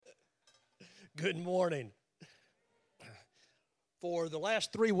Good morning. For the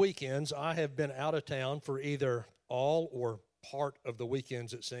last 3 weekends, I have been out of town for either all or part of the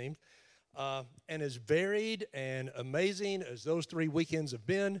weekends, it seems. And as varied and amazing as those 3 weekends have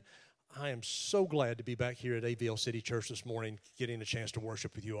been, I am so glad to be back here at AVL City Church this morning, getting a chance to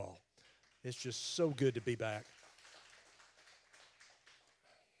worship with you all. It's just so good to be back.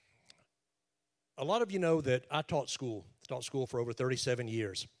 A lot of you know that I taught school for over 37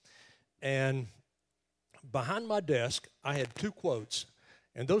 years. And behind my desk, I had 2 quotes,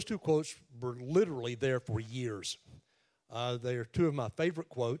 and those 2 quotes were literally there for years. They are 2 of my favorite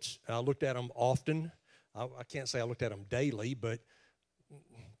quotes. I looked at them often. I can't say I looked at them daily, but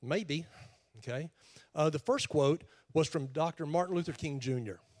maybe, okay? The first quote was from Dr. Martin Luther King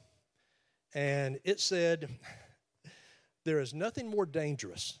Jr., and it said, "There is nothing more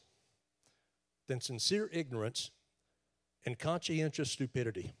dangerous than sincere ignorance and conscientious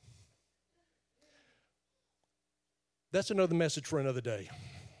stupidity." That's another message for another day.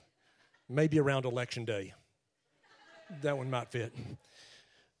 Maybe around Election Day. That one might fit.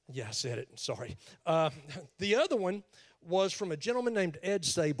 Yeah, I said it. Sorry. The other one was from a gentleman named Ed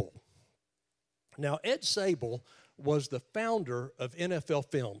Sable. Now, Ed Sable was the founder of NFL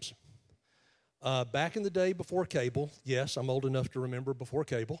Films. Back in the day before cable, yes, I'm old enough to remember before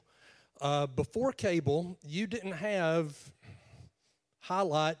cable. Before cable, you didn't have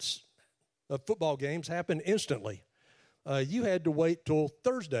highlights of football games happen instantly. You had to wait till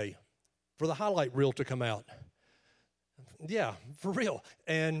Thursday for the highlight reel to come out. Yeah, for real.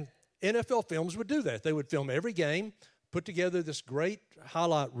 And NFL Films would do that. They would film every game, put together this great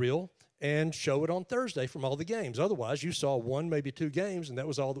highlight reel, and show it on Thursday from all the games. Otherwise, you saw 1, maybe 2 games, and that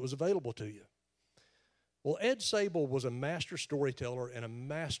was all that was available to you. Well, Ed Sable was a master storyteller and a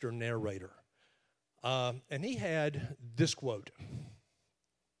master narrator. And he had this quote: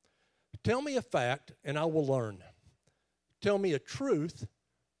 "Tell me a fact, and I will learn. Tell me a truth,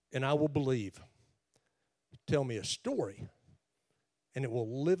 and I will believe. Tell me a story, and it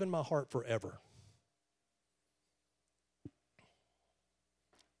will live in my heart forever."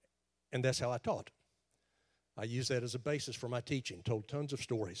 And that's how I taught. I used that as a basis for my teaching, told tons of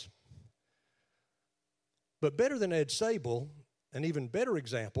stories. But better than Ed Sable, an even better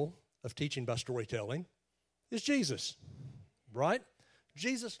example of teaching by storytelling is Jesus, right?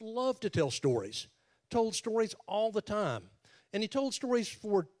 Jesus loved to tell stories, told stories all the time. And he told stories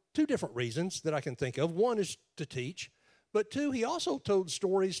for 2 different reasons that I can think of. One is to teach, but 2, he also told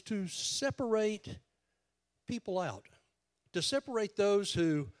stories to separate people out, to separate those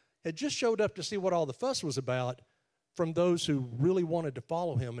who had just showed up to see what all the fuss was about from those who really wanted to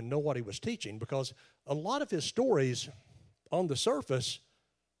follow him and know what he was teaching, because a lot of his stories on the surface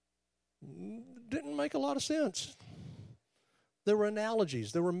didn't make a lot of sense. There were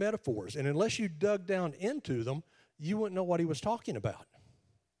analogies, there were metaphors, and unless you dug down into them, you wouldn't know what he was talking about.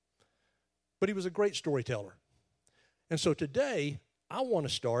 But he was a great storyteller. And so today, I want to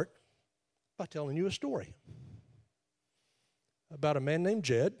start by telling you a story about a man named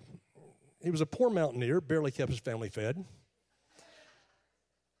Jed. He was a poor mountaineer, barely kept his family fed.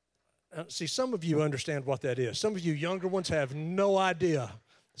 See, some of you understand what that is. Some of you younger ones have no idea.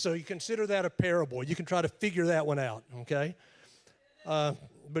 So you consider that a parable. You can try to figure that one out, okay?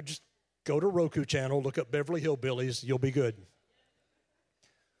 But just go to Roku channel, look up Beverly Hillbillies, you'll be good.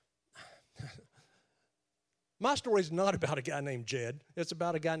 My story is not about a guy named Jed. It's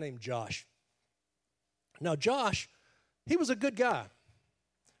about a guy named Josh. Now, Josh, he was a good guy.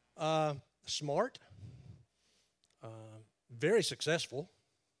 Smart, very successful.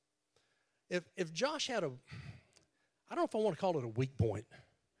 If Josh had I don't know if I want to call it a weak point.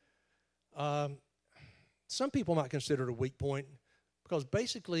 Some people might consider it a weak point because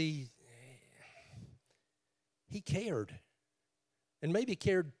basically he cared. And maybe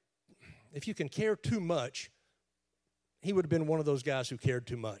cared, if you can care too much, he would have been one of those guys who cared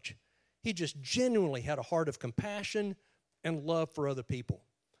too much. He just genuinely had a heart of compassion and love for other people.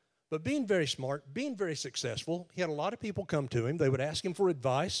 But being very smart, being very successful, he had a lot of people come to him. They would ask him for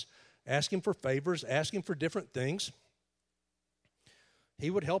advice, ask him for favors, ask him for different things. He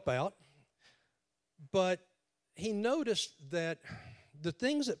would help out. But he noticed that the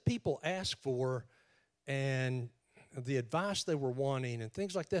things that people asked for and the advice they were wanting and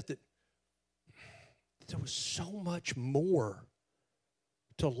things like that, that there was so much more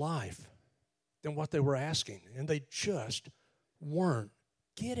to life than what they were asking. And they just weren't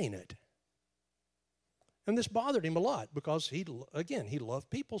getting it. And this bothered him a lot because he loved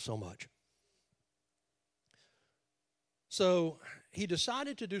people so much. So he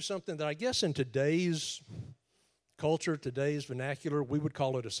decided to do something that I guess in today's culture, today's vernacular, we would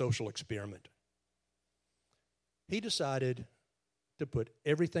call it a social experiment. he decided to put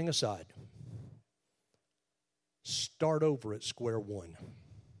everything aside, start over at square one.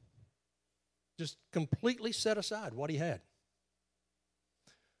 Just completely set aside what he had.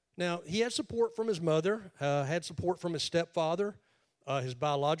 Now, he had support from his mother, had support from his stepfather. His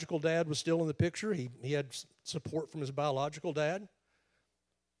biological dad was still in the picture. He had support from his biological dad.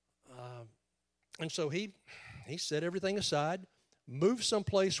 And so he set everything aside, moved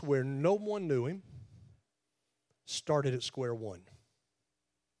someplace where no one knew him, started at square one.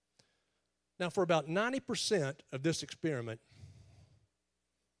 Now, for about 90% of this experiment,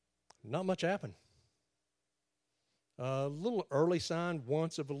 not much happened. A little early sign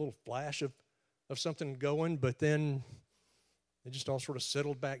once of a little flash of something going, but then it just all sort of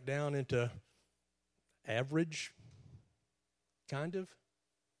settled back down into average, kind of.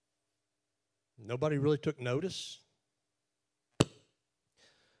 Nobody really took notice.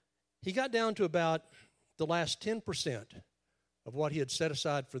 He got down to about the last 10% of what he had set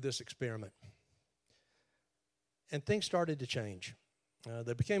aside for this experiment. And things started to change.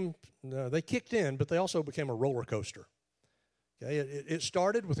 They kicked in, but they also became a roller coaster. Okay, it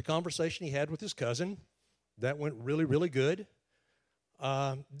started with a conversation he had with his cousin. That went really, really good.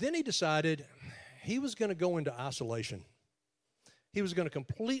 Then he decided he was going to go into isolation. He was going to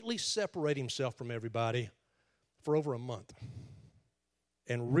completely separate himself from everybody for over a month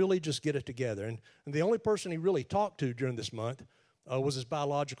and really just get it together. And the only person he really talked to during this month was his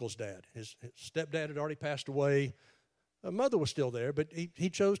biological dad. His stepdad had already passed away. Mother was still there, but he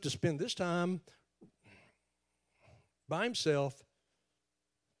chose to spend this time by himself,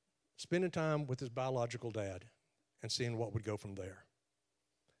 spending time with his biological dad and seeing what would go from there.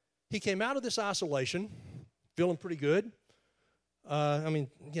 He came out of this isolation feeling pretty good. What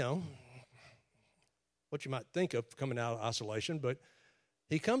you might think of coming out of isolation, but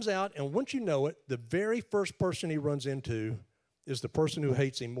he comes out, and once you know it, the very first person he runs into is the person who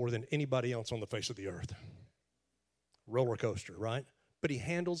hates him more than anybody else on the face of the earth. Roller coaster, right? But he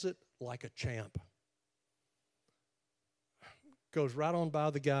handles it like a champ. Goes right on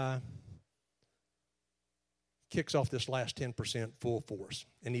by the guy, kicks off this last 10% full force,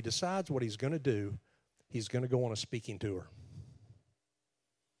 and he decides what he's going to do. He's going to go on a speaking tour.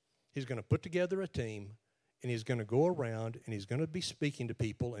 He's going to put together a team, and he's going to go around, and he's going to be speaking to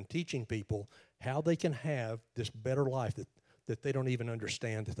people and teaching people how they can have this better life that they don't even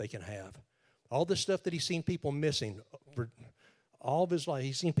understand that they can have. All this stuff that he's seen people missing for all of his life,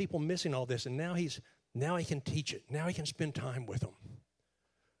 he's seen people missing all this, and now he can teach it. Now he can spend time with them.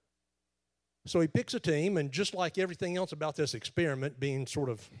 So he picks a team, and just like everything else about this experiment being sort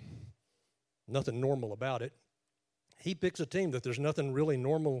of nothing normal about it, he picks a team that there's nothing really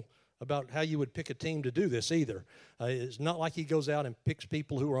normal about how you would pick a team to do this either. It's not like he goes out and picks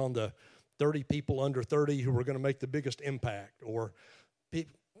people who are on the 30 people under 30 who are going to make the biggest impact, or he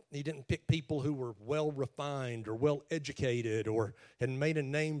didn't pick people who were well-refined or well-educated or had made a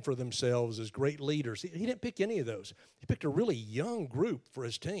name for themselves as great leaders. He didn't pick any of those. He picked a really young group for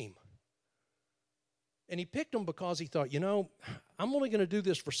his team. And he picked them because he thought, I'm only going to do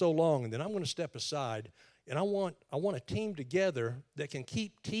this for so long, and then I'm going to step aside, and I want a team together that can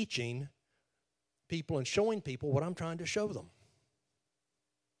keep teaching people and showing people what I'm trying to show them.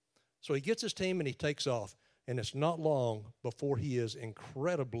 So he gets his team and he takes off, and it's not long before he is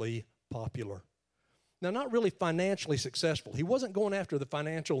incredibly popular. Now, not really financially successful. He wasn't going after the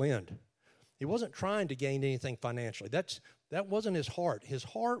financial end. He wasn't trying to gain anything financially. That wasn't his heart. His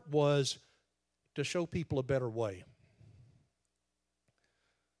heart was to show people a better way.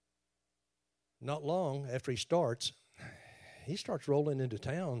 Not long after he starts rolling into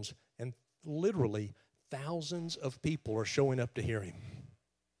towns, and literally thousands of people are showing up to hear him.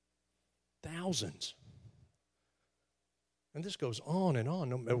 Thousands. And this goes on and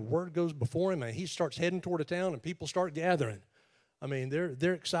on. A word goes before him, and he starts heading toward a town, and people start gathering. I mean,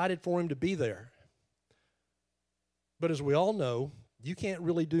 they're excited for him to be there. But as we all know, you can't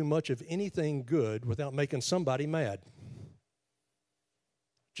really do much of anything good without making somebody mad.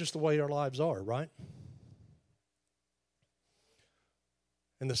 Just the way our lives are, right?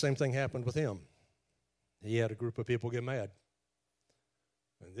 And the same thing happened with him. He had a group of people get mad.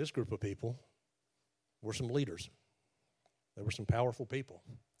 And this group of people were some leaders. They were some powerful people.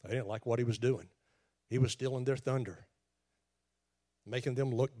 They didn't like what he was doing. He was stealing their thunder, making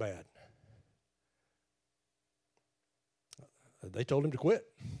them look bad. They told him to quit.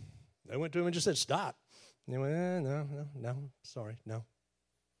 They went to him and just said, stop. And he went, no, sorry, no.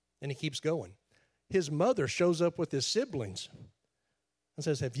 And he keeps going. His mother shows up with his siblings and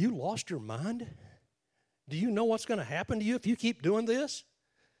says, have you lost your mind? Do you know what's going to happen to you if you keep doing this?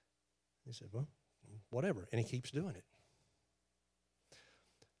 He said, well, whatever. And he keeps doing it.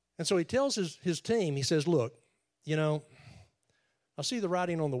 And so he tells his team, he says, look, you know, I see the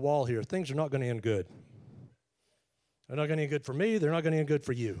writing on the wall here. Things are not going to end good. They're not going to end good for me. They're not going to end good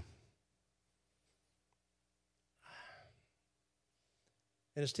for you.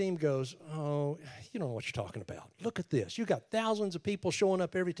 And his team goes, oh, you don't know what you're talking about. Look at this. You got thousands of people showing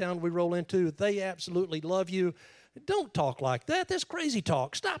up every town we roll into. They absolutely love you. Don't talk like that. That's crazy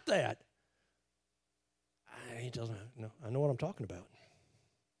talk. Stop that. He doesn't know. I know what I'm talking about.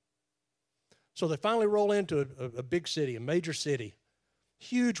 So they finally roll into a big city, a major city.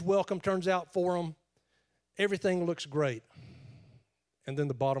 Huge welcome turns out for them. Everything looks great. And then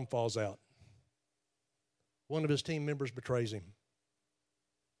the bottom falls out. One of his team members betrays him.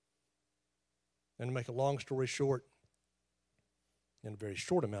 And to make a long story short, in a very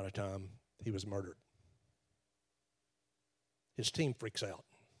short amount of time, he was murdered. His team freaks out.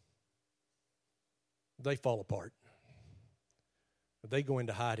 They fall apart. They go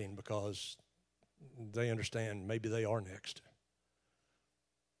into hiding because they understand maybe they are next.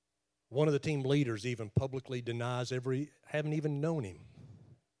 One of the team leaders even publicly denies having even known him.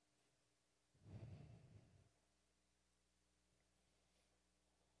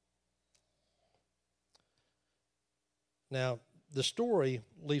 Now, the story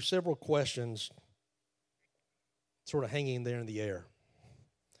leaves several questions sort of hanging there in the air.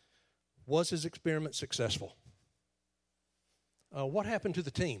 Was his experiment successful? What happened to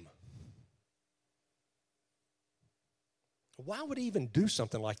the team? Why would he even do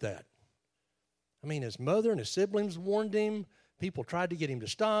something like that? I mean, his mother and his siblings warned him. People tried to get him to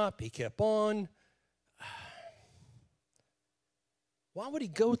stop. He kept on. Why would he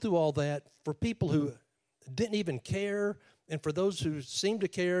go through all that for people who didn't even care? And for those who seemed to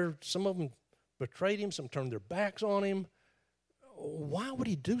care, some of them betrayed him, some turned their backs on him. Why would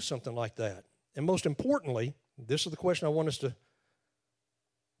he do something like that? And most importantly, this is the question I want us to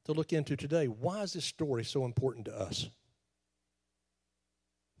look into today. Why is this story so important to us?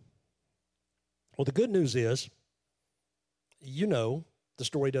 Well, the good news is, you know, the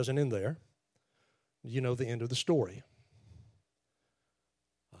story doesn't end there. You know the end of the story.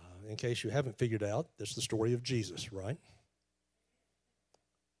 In case you haven't figured out, that's the story of Jesus, right?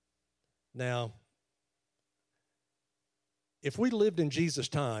 Now, if we lived in Jesus'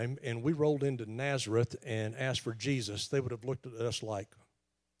 time and we rolled into Nazareth and asked for Jesus, they would have looked at us like,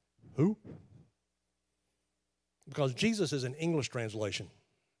 who? Because Jesus is an English translation,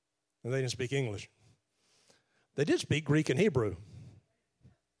 and they didn't speak English. They did speak Greek and Hebrew.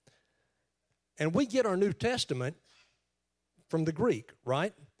 And we get our New Testament from the Greek,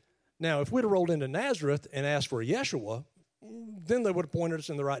 right? Now, if we'd have rolled into Nazareth and asked for Yeshua, then they would have pointed us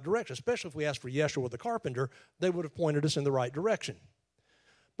in the right direction. Especially if we asked for Yeshua the carpenter, they would have pointed us in the right direction.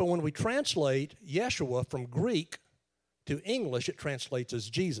 But when we translate Yeshua from Greek to English, it translates as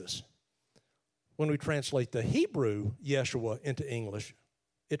Jesus. When we translate the Hebrew Yeshua into English,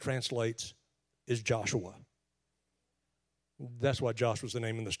 it translates as Joshua. That's why Josh was the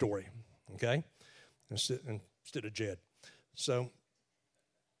name in the story, okay? Instead of Jed. So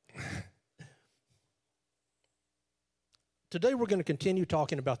today we're going to continue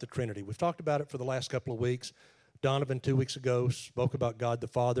talking about the Trinity. We've talked about it for the last couple of weeks. Donovan 2 weeks ago spoke about God the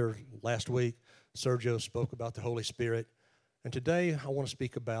Father. Last week, Sergio spoke about the Holy Spirit. And today I want to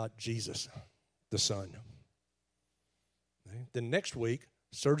speak about Jesus, the Son. Okay? Then next week,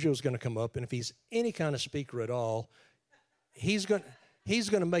 Sergio's going to come up, and if he's any kind of speaker at all, he's going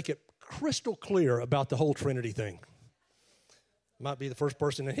to make it crystal clear about the whole Trinity thing. Might be the first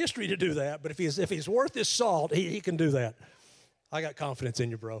person in history to do that, but if he's worth his salt, he can do that. I got confidence in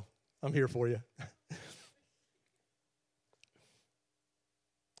you, bro. I'm here for you.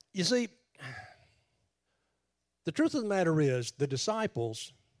 You see, the truth of the matter is the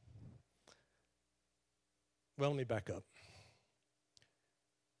disciples, well, let me back up.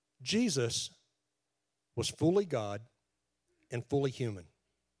 Jesus was fully God and fully human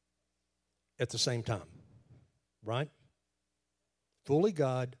at the same time, right? Fully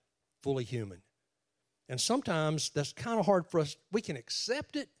God, fully human. And sometimes that's kind of hard for us. We can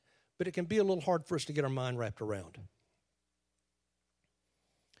accept it, but it can be a little hard for us to get our mind wrapped around.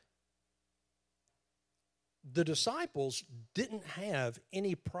 The disciples didn't have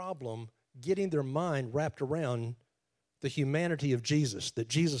any problem getting their mind wrapped around the humanity of Jesus, that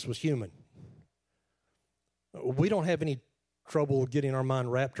Jesus was human. We don't have any trouble getting our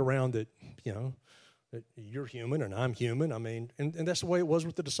mind wrapped around that, that you're human and I'm human. I mean, and that's the way it was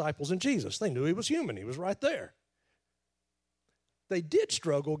with the disciples and Jesus. They knew he was human. He was right there. They did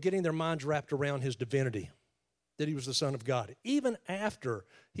struggle getting their minds wrapped around his divinity, that he was the Son of God. Even after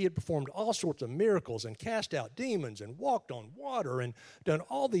he had performed all sorts of miracles and cast out demons and walked on water and done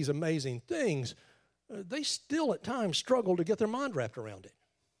all these amazing things, they still at times struggle to get their mind wrapped around it.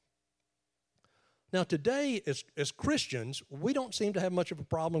 Now today, as Christians, we don't seem to have much of a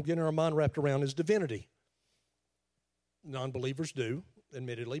problem getting our mind wrapped around his divinity. Non-believers do,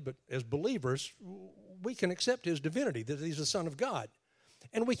 admittedly, but as believers, we can accept his divinity, that he's the Son of God.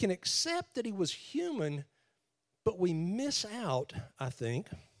 And we can accept that he was human, but we miss out, I think,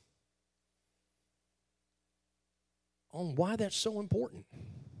 on why that's so important.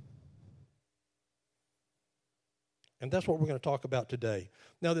 And that's what we're going to talk about today.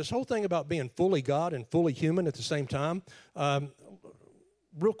 Now, this whole thing about being fully God and fully human at the same time,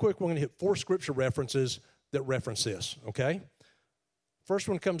 real quick, we're going to hit 4 scripture references that reference this, okay? First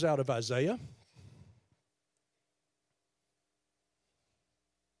one comes out of Isaiah.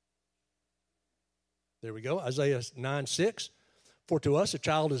 There we go, Isaiah 9:6. For to us a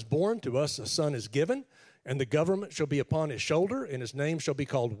child is born, to us a son is given, and the government shall be upon his shoulder, and his name shall be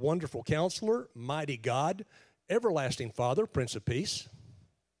called Wonderful Counselor, Mighty God, Everlasting Father, Prince of Peace.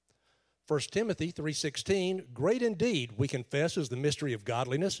 1 Timothy 3:16, great indeed, we confess, is the mystery of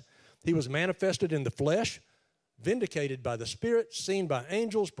godliness. He was manifested in the flesh, vindicated by the Spirit, seen by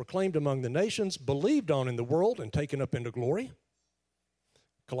angels, proclaimed among the nations, believed on in the world, and taken up into glory.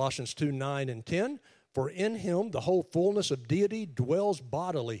 Colossians 2:9 and 10, for in him the whole fullness of deity dwells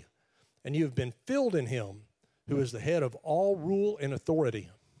bodily, and you have been filled in him, who is the head of all rule and authority.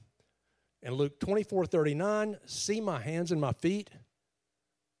 And Luke 24:39, see my hands and my feet,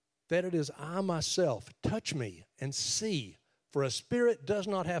 that it is I myself. Touch me and see, for a spirit does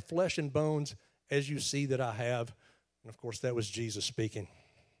not have flesh and bones, as you see that I have. And of course, that was Jesus speaking.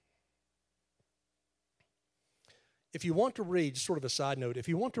 If you want to read, sort of a side note, if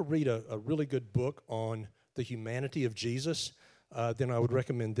you want to read a really good book on the humanity of Jesus, then I would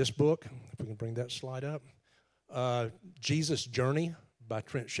recommend this book. If we can bring that slide up. Jesus' Journey by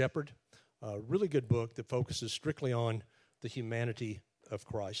Trent Shepard. A really good book that focuses strictly on the humanity of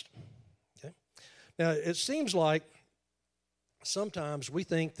Christ. Okay? Now, it seems like sometimes we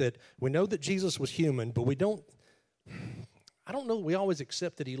think that we know that Jesus was human, but I don't know that we always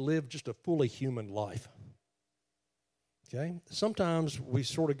accept that he lived just a fully human life. Okay? Sometimes we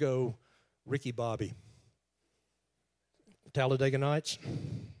sort of go Ricky Bobby. Talladega Nights.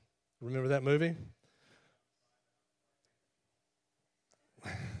 Remember that movie?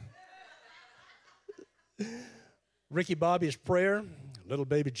 Ricky Bobby's prayer, little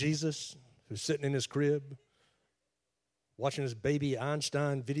baby Jesus who's sitting in his crib, watching his baby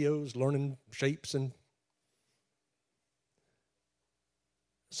Einstein videos, learning shapes. And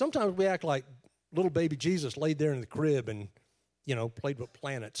sometimes we act like little baby Jesus laid there in the crib and, played with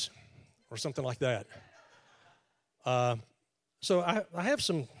planets or something like that. So I have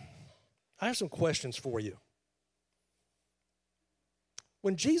some questions for you.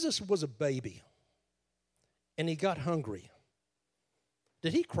 When Jesus was a baby and he got hungry,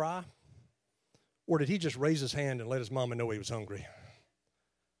 did he cry? Or did he just raise his hand and let his mama know he was hungry?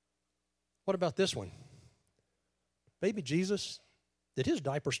 What about this one? Baby Jesus, did his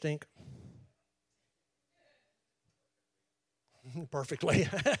diaper stink? Perfectly.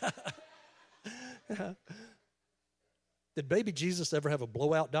 Did baby Jesus ever have a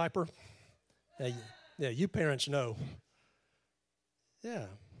blowout diaper? Yeah, you parents know. Yeah.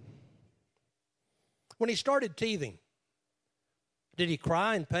 When he started teething, did he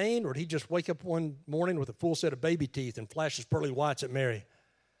cry in pain, or did he just wake up one morning with a full set of baby teeth and flash his pearly whites at Mary?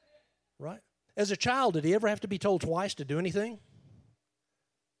 Right? As a child, did he ever have to be told twice to do anything?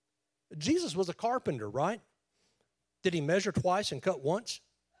 Jesus was a carpenter, right? Did he measure twice and cut once?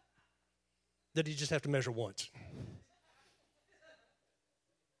 Did he just have to measure once?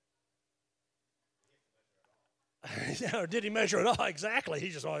 Or did he measure it all? Exactly. He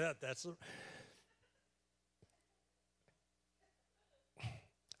just, that's...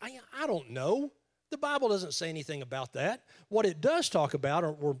 I don't know. The Bible doesn't say anything about that. What it does talk about,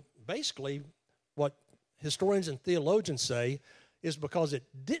 or basically what historians and theologians say, is because it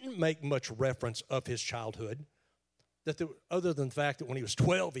didn't make much reference of his childhood, other than the fact that when he was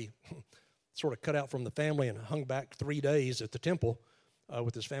 12, he sort of cut out from the family and hung back 3 days at the temple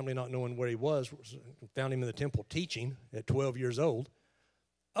with his family not knowing where he was, found him in the temple teaching at 12 years old.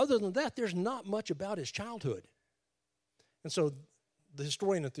 Other than that, there's not much about his childhood. And so the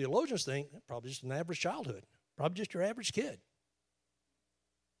historian and theologians think probably just an average childhood, probably just your average kid.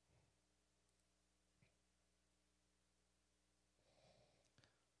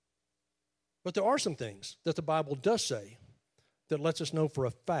 But there are some things that the Bible does say that lets us know for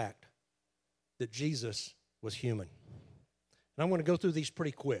a fact that Jesus was human. And I'm going to go through these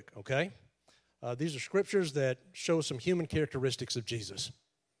pretty quick, okay? These are scriptures that show some human characteristics of Jesus.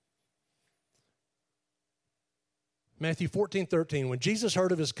 Matthew 14:13, when Jesus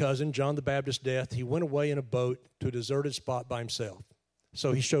heard of his cousin, John the Baptist's death, he went away in a boat to a deserted spot by himself.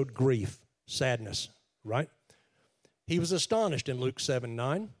 So he showed grief, sadness, right? He was astonished in Luke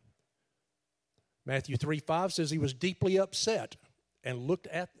 7:9. Matthew 3:5 says he was deeply upset and looked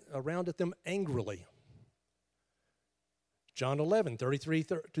around at them angrily. John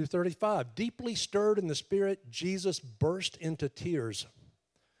 11:33-35, deeply stirred in the Spirit, Jesus burst into tears.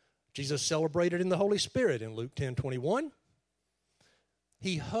 Jesus celebrated in the Holy Spirit in Luke 10:21.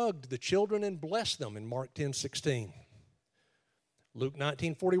 He hugged the children and blessed them in Mark 10:16. Luke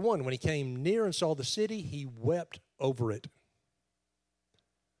 19:41, when he came near and saw the city, he wept over it.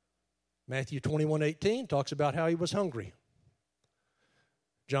 Matthew 21:18 talks about how he was hungry.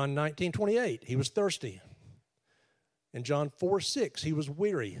 John 19:28, he was thirsty. In John 4:6, he was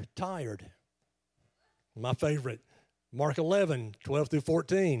weary, tired. My favorite, Mark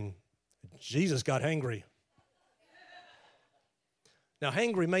 11:12-14, Jesus got hangry. Now,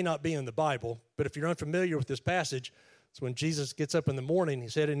 hangry may not be in the Bible, but if you're unfamiliar with this passage, it's when Jesus gets up in the morning,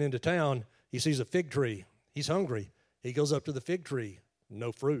 he's heading into town, he sees a fig tree. He's hungry. He goes up to the fig tree,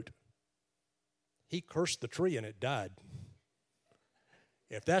 no fruit. He cursed the tree and it died.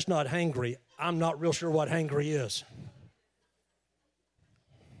 If that's not hangry, I'm not real sure what hangry is.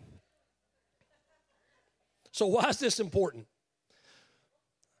 So why is this important?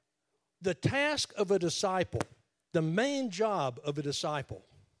 The task of a disciple, the main job of a disciple,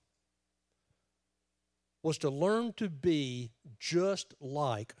 was to learn to be just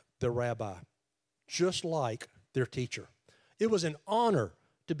like the rabbi, just like their teacher. It was an honor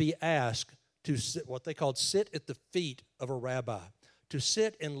to be asked to sit, what they called sit at the feet of a rabbi, to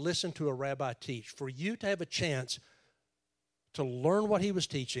sit and listen to a rabbi teach, for you to have a chance to learn what he was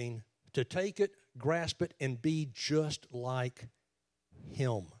teaching, to take it, grasp it, and be just like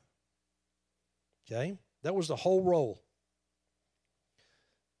him. Okay? That was the whole role.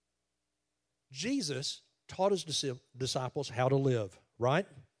 Jesus taught his disciples how to live, right?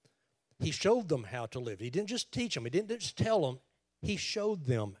 He showed them how to live. He didn't just teach them. He didn't just tell them. He showed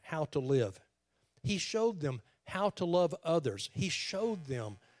them how to live. He showed them how to love others. He showed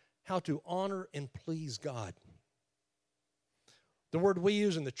them how to honor and please God. The word we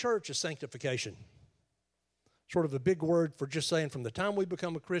use in the church is sanctification. Sort of a big word for just saying from the time we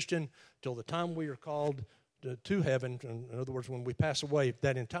become a Christian till the time we are called to heaven, in other words, when we pass away,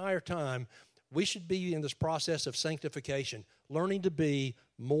 that entire time, we should be in this process of sanctification, learning to be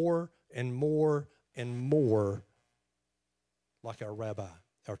more and more and more like our rabbi,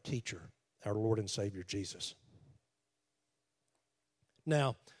 our teacher, our Lord and Savior Jesus.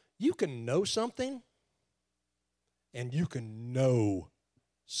 Now, you can know something and you can know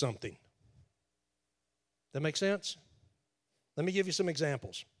something. That make sense? Let me give you some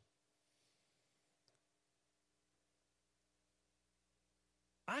examples.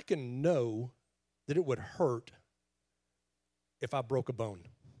 I can know that it would hurt if I broke a bone.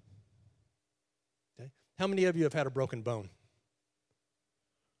 Okay? How many of you have had a broken bone?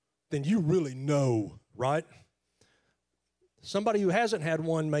 Then you really know, right? Somebody who hasn't had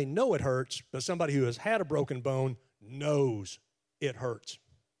one may know it hurts, but somebody who has had a broken bone knows it hurts.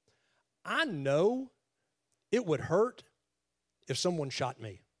 I know it would hurt if someone shot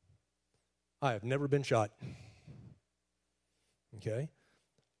me. I have never been shot. Okay?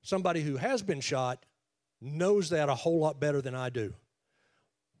 Somebody who has been shot knows that a whole lot better than I do.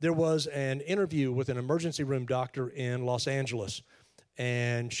 There was an interview with an emergency room doctor in Los Angeles,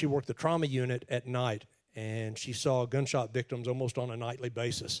 and she worked the trauma unit at night, and she saw gunshot victims almost on a nightly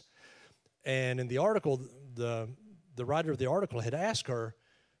basis. And in the article, the writer of the article had asked her,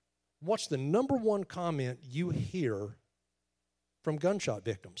 what's the number one comment you hear from gunshot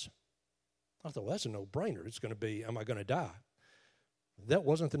victims? I thought, well, that's a no-brainer. It's going to be, am I going to die? That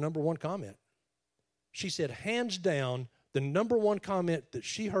wasn't the number one comment. She said, hands down, the number one comment that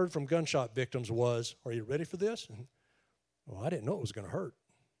she heard from gunshot victims was, are you ready for this? Well, I didn't know it was going to hurt.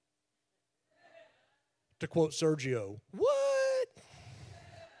 To quote Sergio, what?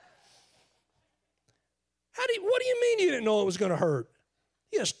 What do you mean you didn't know it was going to hurt?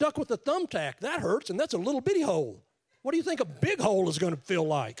 Yeah, stuck with the thumbtack. That hurts, and that's a little bitty hole. What do you think a big hole is going to feel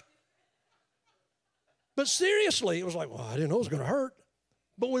like? But seriously, it was like, well, I didn't know it was going to hurt.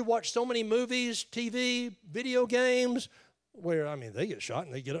 But we watch so many movies, TV, video games, where, I mean, they get shot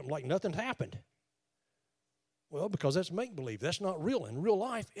and they get up like nothing happened. Well, because that's make-believe. That's not real. In real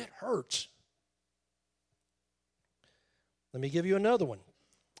life, it hurts. Let me give you another one.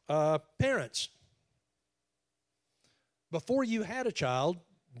 Parents, Before you had a child,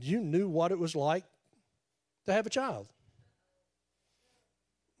 you knew what it was like to have a child.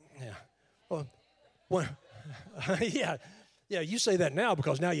 Yeah. Well, yeah, you say that now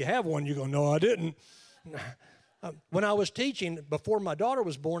because now you have one. You go, no, I didn't. When I was teaching, before my daughter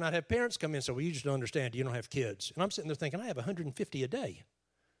was born, I'd have parents come in and say, well, you just don't understand. You don't have kids. And I'm sitting there thinking, I have 150 a day.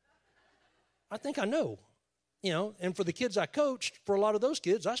 I think I know. And for the kids I coached, for a lot of those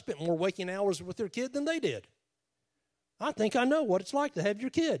kids, I spent more waking hours with their kid than they did. I think I know what it's like to have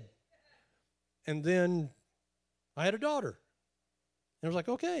your kid. And then I had a daughter. And I was like,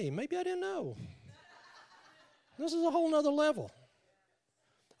 okay, maybe I didn't know. This is a whole nother level.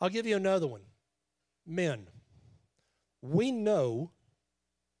 I'll give you another one. Men, we know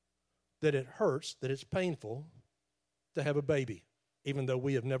that it hurts, that it's painful to have a baby, even though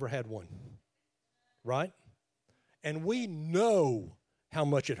we have never had one. Right? And we know how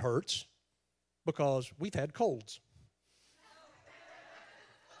much it hurts because we've had colds.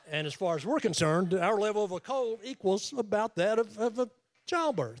 And as far as we're concerned, our level of a cold equals about that of a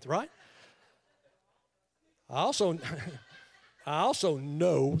childbirth, right? I also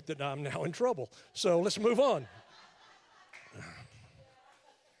know that I'm now in trouble. So let's move on.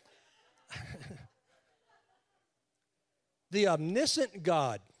 The omniscient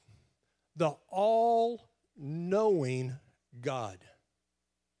God, the all-knowing God,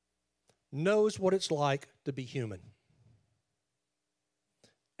 knows what it's like to be human.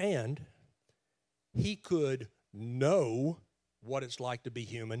 And he could know what it's like to be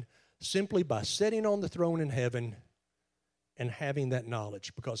human simply by sitting on the throne in heaven and having that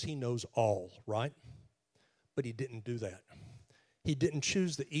knowledge, because he knows all, right? But he didn't do that. He didn't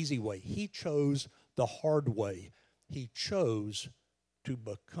choose the easy way. He chose the hard way. He chose to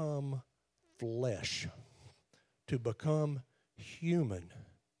become flesh, to become human,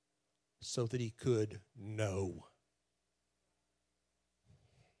 so that he could know.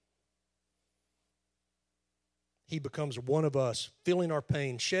 He becomes one of us, feeling our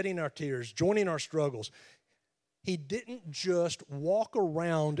pain, shedding our tears, joining our struggles. He didn't just walk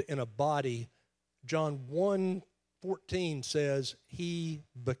around in a body. John 1:14 says he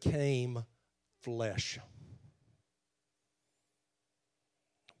became flesh.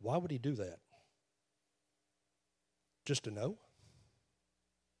 Why would he do that? Just to know?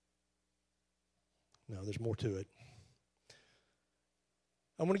 No, there's more to it.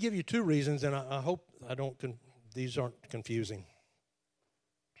 I want to give you two reasons, and I hope these aren't confusing.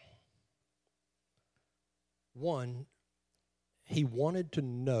 One, he wanted to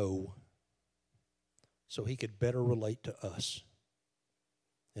know so he could better relate to us.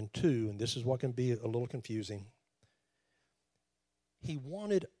 And two, and this is what can be a little confusing, he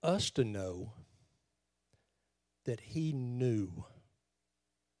wanted us to know that he knew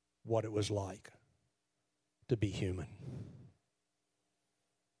what it was like to be human.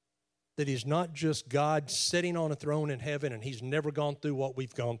 That he's not just God sitting on a throne in heaven and he's never gone through what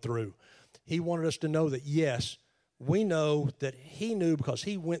we've gone through. He wanted us to know that, yes, we know that he knew because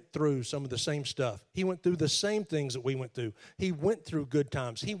he went through some of the same stuff. He went through the same things that we went through. He went through good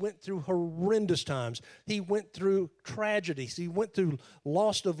times. He went through horrendous times. He went through tragedies. He went through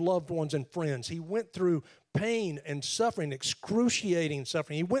loss of loved ones and friends. He went through pain and suffering, excruciating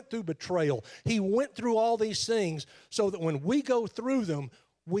suffering. He went through betrayal. He went through all these things so that when we go through them,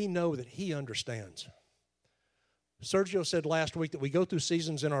 we know that he understands. Sergio said last week that we go through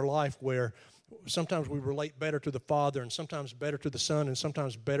seasons in our life where sometimes we relate better to the Father and sometimes better to the Son and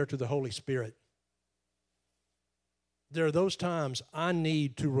sometimes better to the Holy Spirit. There are those times I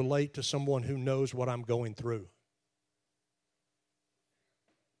need to relate to someone who knows what I'm going through.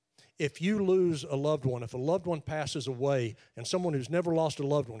 If you lose a loved one, if a loved one passes away and someone who's never lost a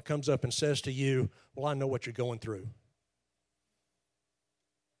loved one comes up and says to you, well, I know what you're going through.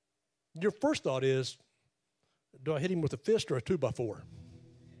 Your first thought is, do I hit him with a fist or a 2x4?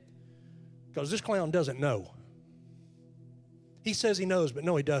 Because this clown doesn't know. He says he knows, but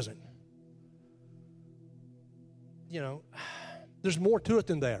no, he doesn't. There's more to it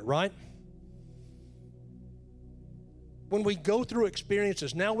than that, right? When we go through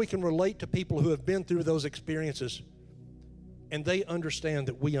experiences, now we can relate to people who have been through those experiences, and they understand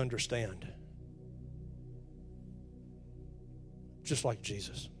that we understand. Just like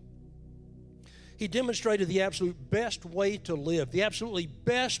Jesus. He demonstrated the absolute best way to live, the absolutely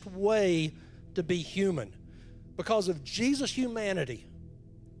best way to be human. Because of Jesus' humanity,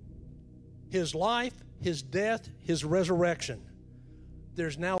 his life, his death, his resurrection,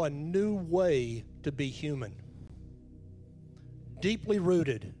 there's now a new way to be human. Deeply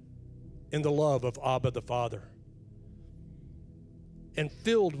rooted in the love of Abba the Father. And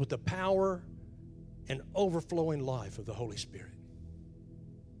filled with the power and overflowing life of the Holy Spirit.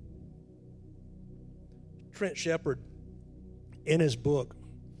 Trent Shepard, in his book,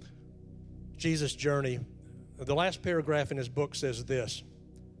 Jesus' Journey, the last paragraph in his book says this: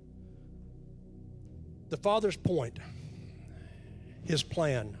 the Father's point, his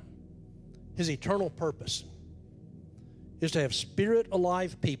plan, his eternal purpose is to have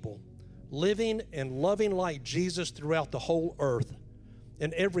spirit-alive people living and loving like Jesus throughout the whole earth,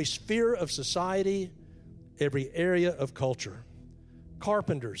 in every sphere of society, every area of culture.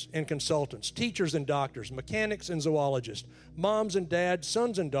 Carpenters and consultants, teachers and doctors, mechanics and zoologists, moms and dads,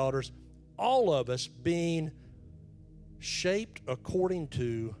 sons and daughters, all of us being shaped according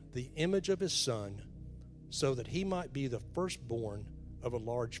to the image of his Son, so that he might be the firstborn of a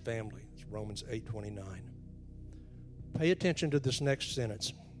large family. It's Romans 8:29. Pay attention to this next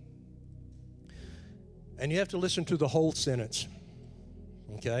sentence. And you have to listen to the whole sentence,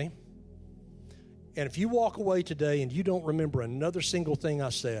 okay? And if you walk away today and you don't remember another single thing I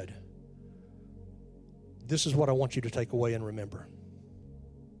said, this is what I want you to take away and remember.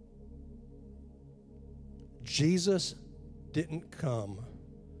 Jesus didn't come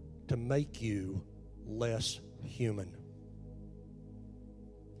to make you less human.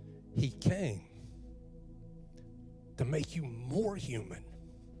 He came to make you more human.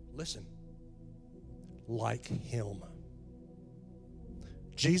 Listen, like him.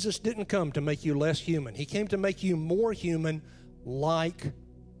 Jesus didn't come to make you less human. He came to make you more human, like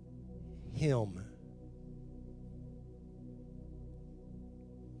him.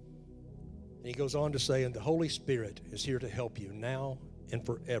 And he goes on to say, and the Holy Spirit is here to help you now and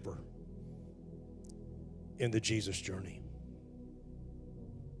forever in the Jesus journey.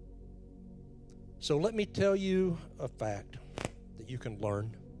 So let me tell you a fact that you can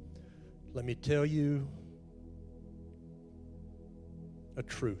learn. Let me tell you a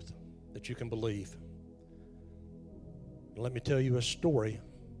truth that you can believe. And let me tell you a story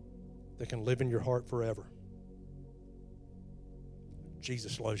that can live in your heart forever.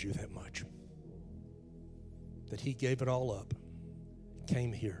 Jesus loves you that much, that he gave it all up,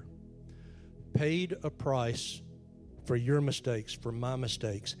 came here, paid a price for your mistakes, for my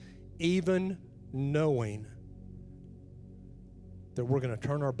mistakes, even knowing that we're going to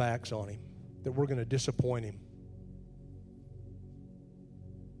turn our backs on him, that we're going to disappoint him,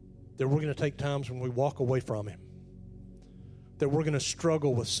 that we're going to take times when we walk away from him, that we're going to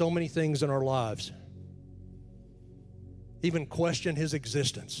struggle with so many things in our lives, even question his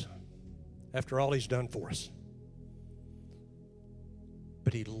existence after all he's done for us.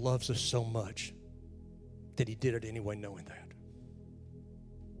 But he loves us so much that he did it anyway, knowing that.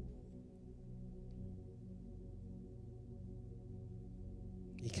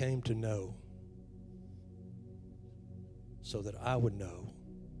 He came to know so that I would know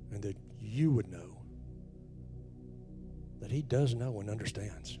and that you would know that he does know and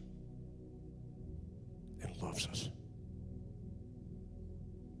understands and loves us.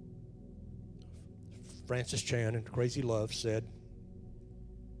 Francis Chan in Crazy Love said,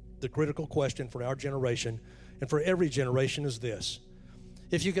 the critical question for our generation and for every generation is this: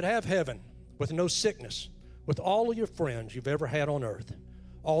 if you could have heaven with no sickness, with all of your friends you've ever had on earth,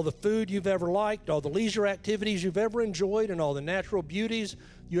 all the food you've ever liked, all the leisure activities you've ever enjoyed, and all the natural beauties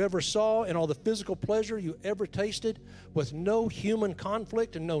you ever saw, and all the physical pleasure you ever tasted, with no human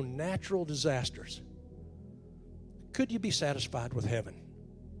conflict and no natural disasters, could you be satisfied with heaven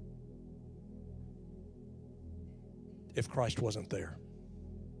if Christ wasn't there?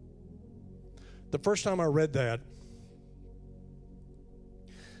 The first time I read that,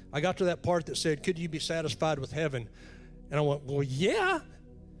 I got to that part that said, could you be satisfied with heaven? And I went, well, yeah.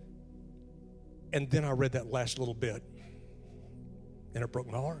 And then I read that last little bit, and it broke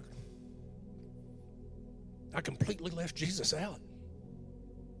my heart. I completely left Jesus out.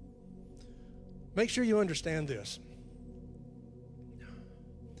 Make sure you understand this.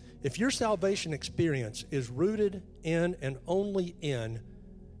 If your salvation experience is rooted in and only in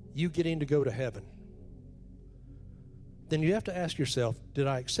you getting to go to heaven, then you have to ask yourself, did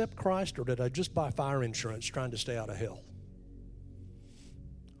I accept Christ, or did I just buy fire insurance trying to stay out of hell?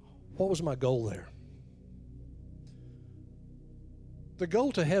 What was my goal there? The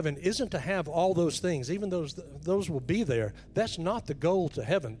goal to heaven isn't to have all those things, even those will be there. That's not the goal to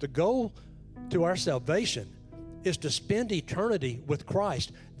heaven. The goal to our salvation is to spend eternity with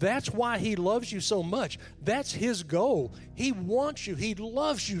Christ. That's why he loves you so much. That's his goal. He wants you. He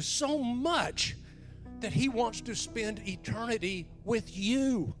loves you so much that he wants to spend eternity with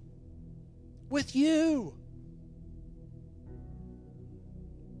you. With you.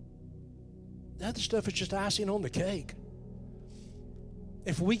 The other stuff is just icing on the cake.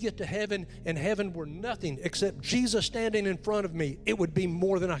 If we get to heaven and heaven were nothing except Jesus standing in front of me, it would be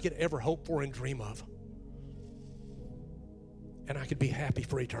more than I could ever hope for and dream of. And I could be happy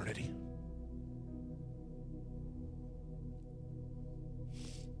for eternity.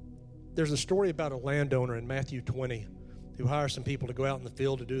 There's a story about a landowner in Matthew 20 who hires some people to go out in the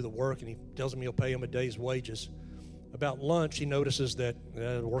field to do the work, and he tells them he'll pay them a day's wages. About lunch, he notices that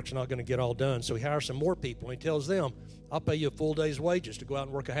the work's not going to get all done, so he hires some more people, and he tells them, I'll pay you a full day's wages to go out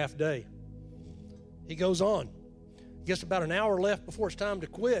and work a half day. He goes on. He gets about an hour left before it's time to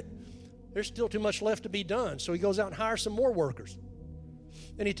quit. There's still too much left to be done, so he goes out and hires some more workers.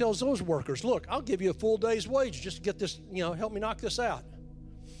 And he tells those workers, look, I'll give you a full day's wage just to get this, help me knock this out.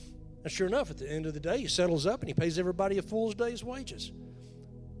 And sure enough, at the end of the day, he settles up and he pays everybody a full day's wages.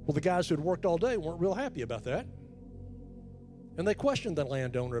 Well, the guys who had worked all day weren't real happy about that. And they questioned the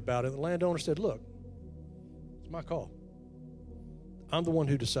landowner about it. The landowner said, look, it's my call. I'm the one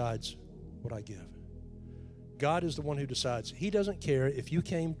who decides what I give. God is the one who decides. He doesn't care if you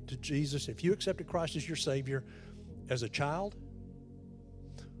came to Jesus, if you accepted Christ as your Savior as a child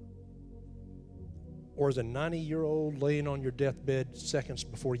or as a 90-year-old laying on your deathbed seconds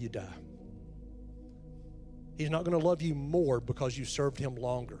before you die. He's not going to love you more because you served him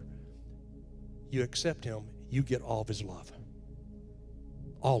longer. You accept him, you get all of his love.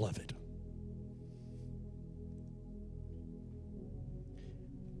 All of it.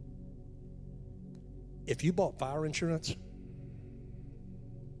 If you bought fire insurance,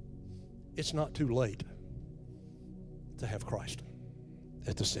 it's not too late to have Christ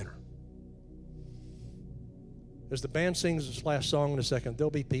at the center. As the band sings this last song in a second,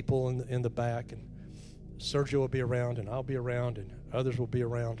 there'll be people in the back, and Sergio will be around, and I'll be around, and others will be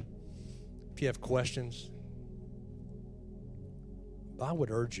around. If you have questions, I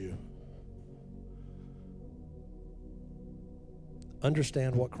would urge you,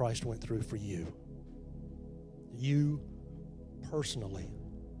 understand what Christ went through for you. You personally.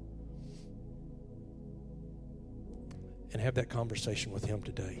 And have that conversation with him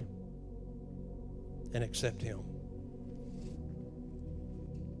today. And accept him.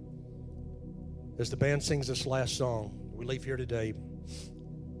 As the band sings this last song, we leave here today.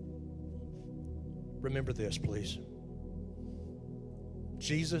 Remember this, please.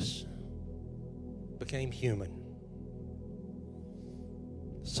 Jesus became human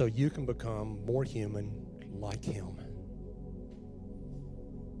so you can become more human like him.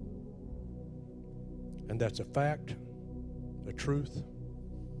 And that's a fact, a truth,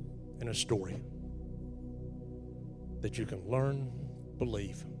 and a story that you can learn,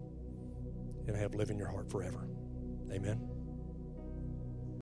 believe, and have live in your heart forever. Amen.